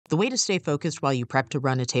The way to stay focused while you prep to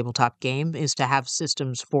run a tabletop game is to have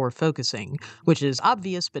systems for focusing, which is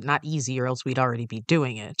obvious but not easy, or else we'd already be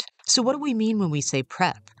doing it. So what do we mean when we say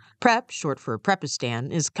prep? Prep, short for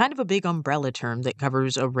Prepistan, is kind of a big umbrella term that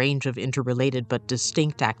covers a range of interrelated but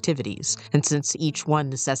distinct activities, and since each one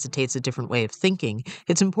necessitates a different way of thinking,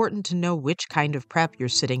 it's important to know which kind of prep you're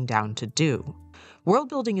sitting down to do. World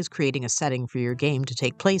building is creating a setting for your game to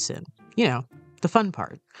take place in. You know, the fun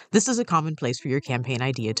part. This is a common place for your campaign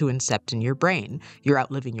idea to incept in your brain. You're out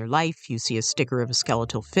living your life, you see a sticker of a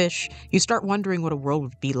skeletal fish, you start wondering what a world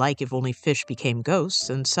would be like if only fish became ghosts,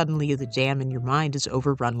 and suddenly the dam in your mind is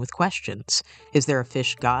overrun with questions. Is there a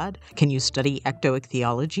fish god? Can you study ectoic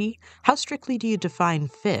theology? How strictly do you define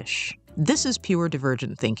fish? This is pure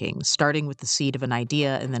divergent thinking, starting with the seed of an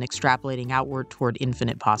idea and then extrapolating outward toward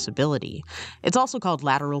infinite possibility. It's also called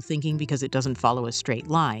lateral thinking because it doesn't follow a straight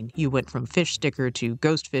line. You went from fish sticker to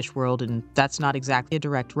ghost fish world, and that's not exactly a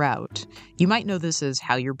direct route. You might know this as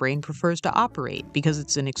how your brain prefers to operate, because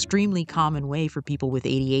it's an extremely common way for people with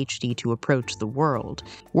ADHD to approach the world.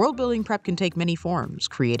 World building prep can take many forms: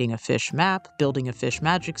 creating a fish map, building a fish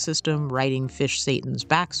magic system, writing fish Satan's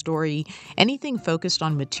backstory. Anything focused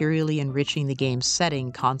on materially enriching the game's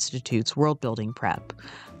setting constitutes world-building prep.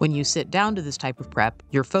 When you sit down to this type of prep,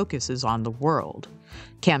 your focus is on the world.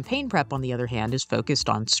 Campaign prep, on the other hand, is focused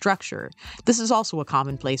on structure. This is also a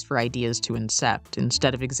common place for ideas to incept.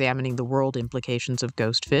 Instead of examining the world implications of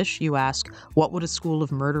ghost fish, you ask, what would a school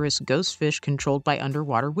of murderous ghost fish controlled by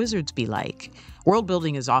underwater wizards be like? World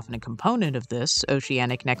building is often a component of this.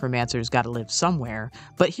 Oceanic necromancers gotta live somewhere,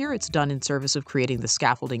 but here it's done in service of creating the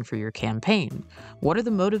scaffolding for your campaign. What are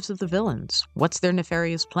the motives of the villains? What's their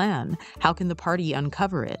nefarious plan? How can the party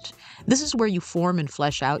uncover it? This is where you form and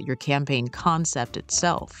flesh out your campaign concept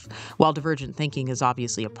itself. While divergent thinking is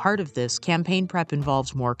obviously a part of this, campaign prep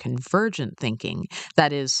involves more convergent thinking,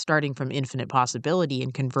 that is, starting from infinite possibility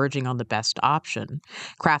and converging on the best option.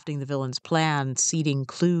 Crafting the villain's plan, seeding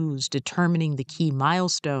clues, determining the key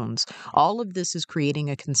milestones, all of this is creating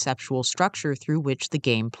a conceptual structure through which the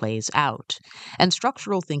game plays out. And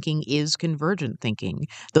structural thinking is convergent thinking.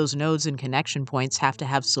 Those nodes and connection points have to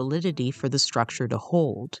have solidity for the structure to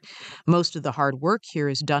hold. Most of the hard work here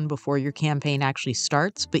is done before your campaign actually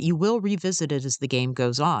starts, but you will revisit it as the game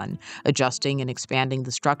goes on, adjusting and expanding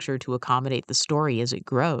the structure to accommodate the story as it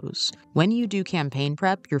grows. When you do campaign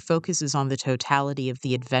prep, your focus is on the totality of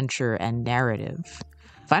the adventure and narrative.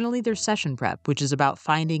 Finally, there's session prep, which is about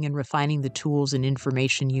finding and refining the tools and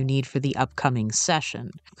information you need for the upcoming session.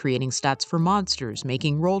 Creating stats for monsters,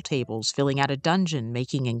 making roll tables, filling out a dungeon,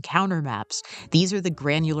 making encounter maps. These are the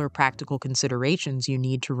granular practical considerations you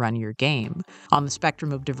need to run your game. On the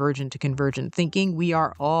spectrum of divergent to convergent thinking, we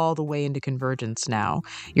are all the way into convergence now.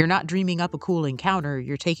 You're not dreaming up a cool encounter,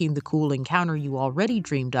 you're taking the cool encounter you already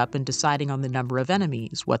dreamed up and deciding on the number of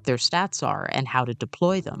enemies, what their stats are, and how to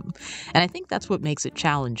deploy them. And I think that's what makes it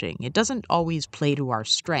challenging. It doesn't always play to our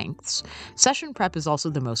strengths. Session prep is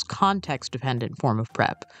also the most context-dependent form of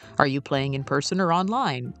prep. Are you playing in person or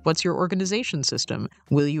online? What's your organization system?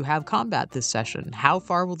 Will you have combat this session? How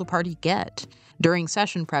far will the party get? During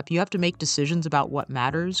session prep, you have to make decisions about what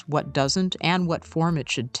matters, what doesn't, and what form it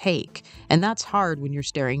should take. And that's hard when you're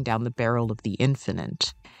staring down the barrel of the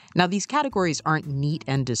infinite. Now, these categories aren't neat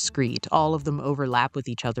and discrete. All of them overlap with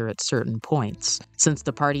each other at certain points. Since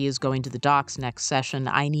the party is going to the docks next session,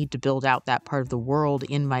 I need to build out that part of the world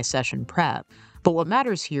in my session prep. But what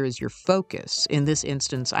matters here is your focus. In this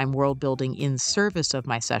instance, I'm world building in service of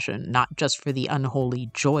my session, not just for the unholy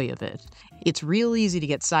joy of it. It's real easy to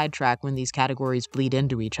get sidetracked when these categories bleed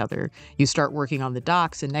into each other. You start working on the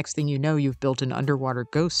docks, and next thing you know, you've built an underwater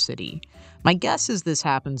ghost city. My guess is this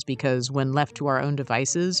happens because when left to our own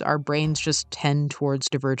devices, our brains just tend towards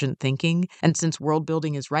divergent thinking, and since world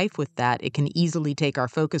building is rife with that, it can easily take our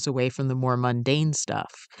focus away from the more mundane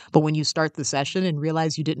stuff. But when you start the session and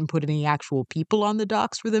realize you didn't put any actual people on the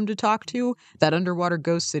docks for them to talk to, that underwater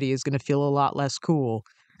ghost city is going to feel a lot less cool.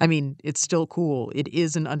 I mean, it's still cool. It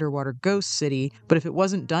is an underwater ghost city, but if it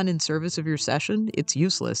wasn't done in service of your session, it's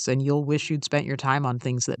useless, and you'll wish you'd spent your time on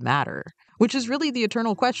things that matter. Which is really the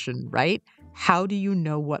eternal question, right? How do you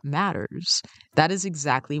know what matters? That is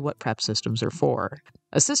exactly what prep systems are for.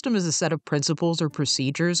 A system is a set of principles or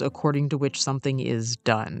procedures according to which something is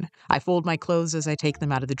done. I fold my clothes as I take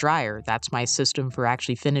them out of the dryer. That's my system for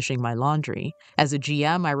actually finishing my laundry. As a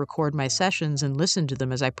GM, I record my sessions and listen to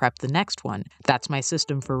them as I prep the next one. That's my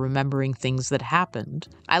system for remembering things that happened.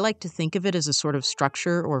 I like to think of it as a sort of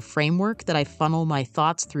structure or framework that I funnel my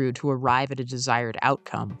thoughts through to arrive at a desired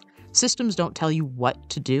outcome. Systems don't tell you what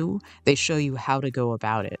to do, they show you how to go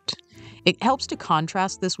about it. It helps to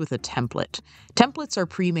contrast this with a template. Templates are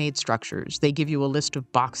pre-made structures. They give you a list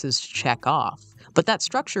of boxes to check off. But that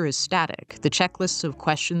structure is static. The checklists of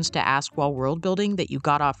questions to ask while world building that you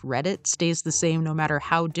got off Reddit stays the same no matter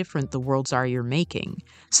how different the worlds are you're making.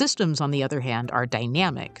 Systems, on the other hand, are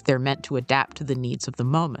dynamic. They're meant to adapt to the needs of the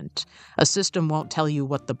moment. A system won't tell you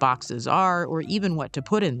what the boxes are or even what to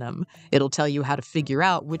put in them. It'll tell you how to figure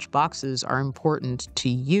out which boxes are important to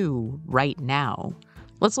you right now.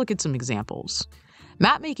 Let's look at some examples.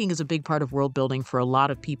 Map making is a big part of world building for a lot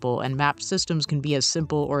of people, and map systems can be as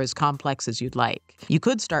simple or as complex as you'd like. You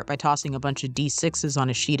could start by tossing a bunch of D6s on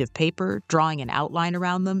a sheet of paper, drawing an outline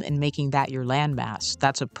around them, and making that your landmass.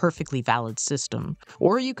 That's a perfectly valid system.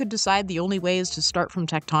 Or you could decide the only way is to start from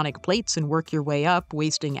tectonic plates and work your way up,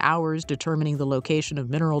 wasting hours determining the location of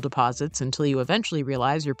mineral deposits until you eventually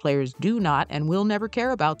realize your players do not and will never care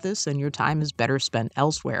about this and your time is better spent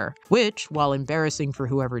elsewhere. Which, while embarrassing for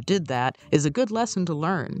whoever did that, is a good lesson to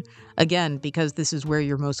learn. Again, because this is where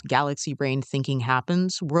your most galaxy-brained thinking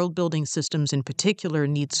happens, world-building systems in particular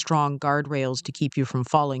need strong guardrails to keep you from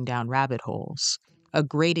falling down rabbit holes. A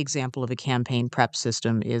great example of a campaign prep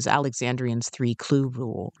system is Alexandrian's 3-clue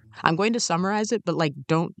rule. I'm going to summarize it, but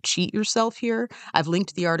don't cheat yourself here. I've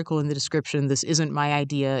linked the article in the description. This isn't my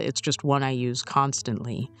idea, it's just one I use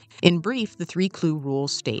constantly. In brief, the 3-clue rule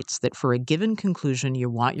states that for a given conclusion you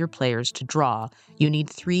want your players to draw, you need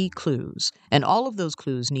 3 clues, and all of those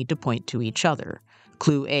clues need to point to each other.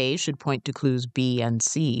 Clue A should point to clues B and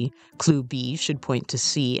C, clue B should point to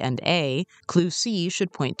C and A, clue C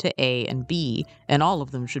should point to A and B, and all of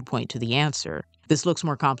them should point to the answer. This looks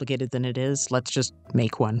more complicated than it is, let's just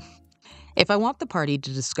make one. If I want the party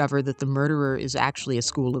to discover that the murderer is actually a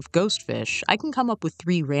school of ghostfish, I can come up with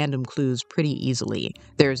 3 random clues pretty easily.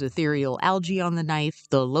 There's ethereal algae on the knife,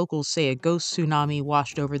 the locals say a ghost tsunami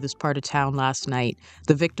washed over this part of town last night,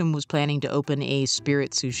 the victim was planning to open a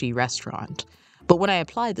spirit sushi restaurant. But when I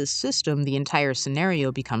apply this system, the entire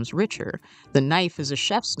scenario becomes richer. The knife is a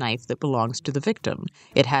chef's knife that belongs to the victim.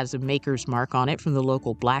 It has a maker's mark on it from the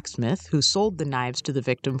local blacksmith who sold the knives to the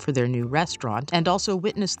victim for their new restaurant and also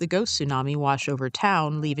witnessed the ghost tsunami wash over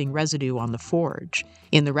town, leaving residue on the forge.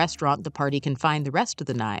 In the restaurant, the party can find the rest of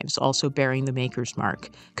the knives, also bearing the maker's mark.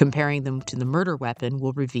 Comparing them to the murder weapon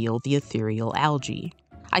will reveal the ethereal algae.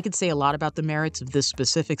 I could say a lot about the merits of this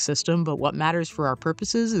specific system, but what matters for our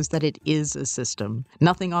purposes is that it is a system.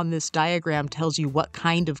 Nothing on this diagram tells you what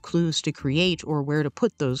kind of clues to create or where to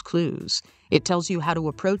put those clues. It tells you how to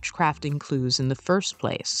approach crafting clues in the first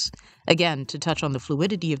place. Again, to touch on the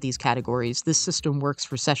fluidity of these categories, this system works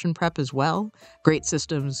for session prep as well. Great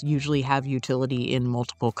systems usually have utility in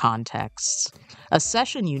multiple contexts. A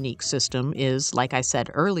session-unique system is, like I said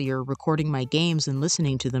earlier, recording my games and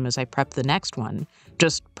listening to them as I prep the next one.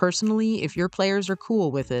 Just personally, if your players are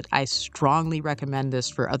cool with it, I strongly recommend this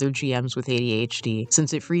for other GMs with ADHD,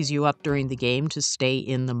 since it frees you up during the game to stay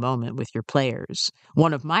in the moment with your players.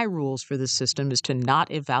 One of my rules for this system is to not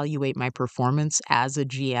evaluate my performance as a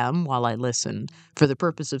GM while I listen. For the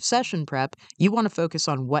purpose of session prep, you want to focus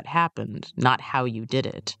on what happened, not how you did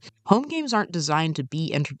it. Home games aren't designed to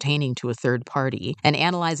be entertaining to a third party, and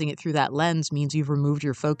analyzing it through that lens means you've removed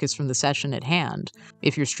your focus from the session at hand.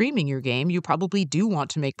 If you're streaming your game, you probably do want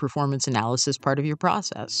to make performance analysis part of your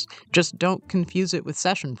process. Just don't confuse it with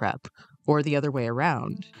session prep, or the other way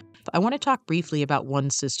around. I want to talk briefly about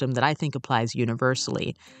one system that I think applies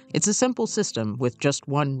universally. It's a simple system with just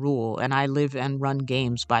one rule, and I live and run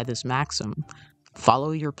games by this maxim.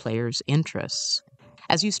 Follow your players' interests.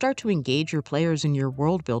 As you start to engage your players in your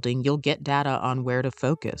world building, you'll get data on where to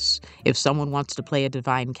focus. If someone wants to play a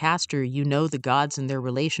divine caster, you know the gods and their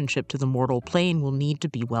relationship to the mortal plane will need to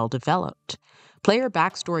be well developed. Player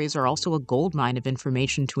backstories are also a goldmine of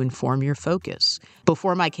information to inform your focus.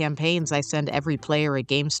 Before my campaigns, I send every player a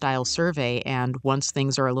game-style survey and, once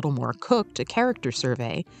things are a little more cooked, a character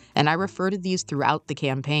survey, and I refer to these throughout the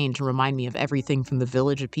campaign to remind me of everything from the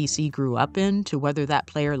village a PC grew up in to whether that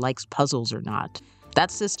player likes puzzles or not. That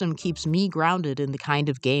system keeps me grounded in the kind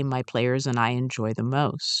of game my players and I enjoy the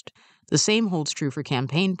most. The same holds true for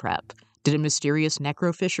campaign prep. Did a mysterious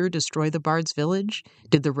necrofisher destroy the bard's village?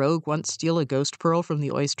 Did the rogue once steal a ghost pearl from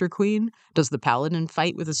the oyster queen? Does the paladin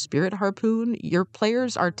fight with a spirit harpoon? Your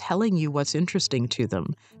players are telling you what's interesting to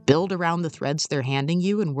them. Build around the threads they're handing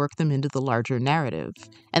you and work them into the larger narrative.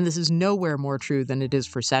 And this is nowhere more true than it is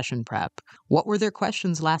for session prep. What were their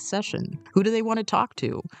questions last session? Who do they want to talk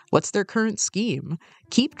to? What's their current scheme?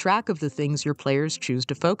 Keep track of the things your players choose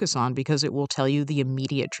to focus on because it will tell you the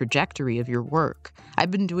immediate trajectory of your work.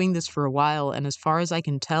 I've been doing this for a a while, and as far as I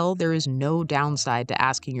can tell, there is no downside to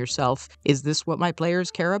asking yourself, is this what my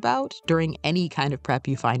players care about? During any kind of prep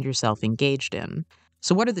you find yourself engaged in.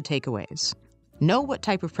 So what are the takeaways? Know what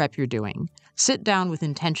type of prep you're doing. Sit down with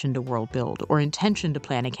intention to world build, or intention to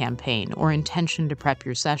plan a campaign, or intention to prep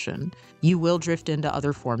your session. You will drift into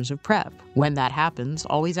other forms of prep. When that happens,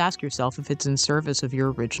 always ask yourself if it's in service of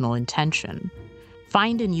your original intention.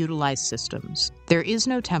 Find and utilize systems. There is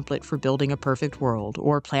no template for building a perfect world,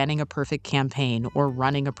 or planning a perfect campaign, or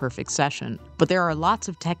running a perfect session, but there are lots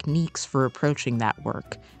of techniques for approaching that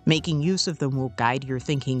work. Making use of them will guide your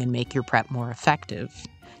thinking and make your prep more effective.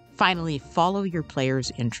 Finally, follow your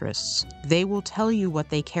players' interests. They will tell you what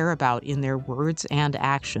they care about in their words and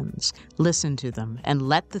actions. Listen to them, and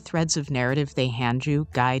let the threads of narrative they hand you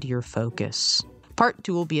guide your focus. Part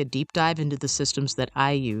 2 will be a deep dive into the systems that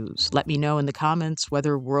I use. Let me know in the comments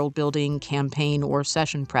whether world building, campaign, or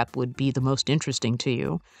session prep would be the most interesting to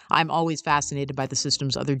you. I'm always fascinated by the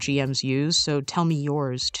systems other GMs use, so tell me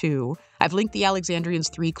yours too. I've linked the Alexandrian's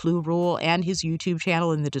 3-clue rule and his YouTube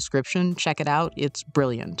channel in the description. Check it out, it's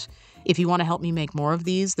brilliant. If you want to help me make more of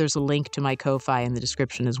these, there's a link to my Ko-Fi in the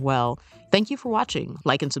description as well. Thank you for watching.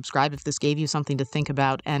 Like and subscribe if this gave you something to think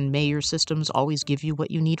about, and may your systems always give you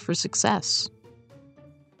what you need for success.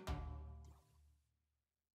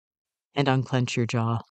 And unclench your jaw.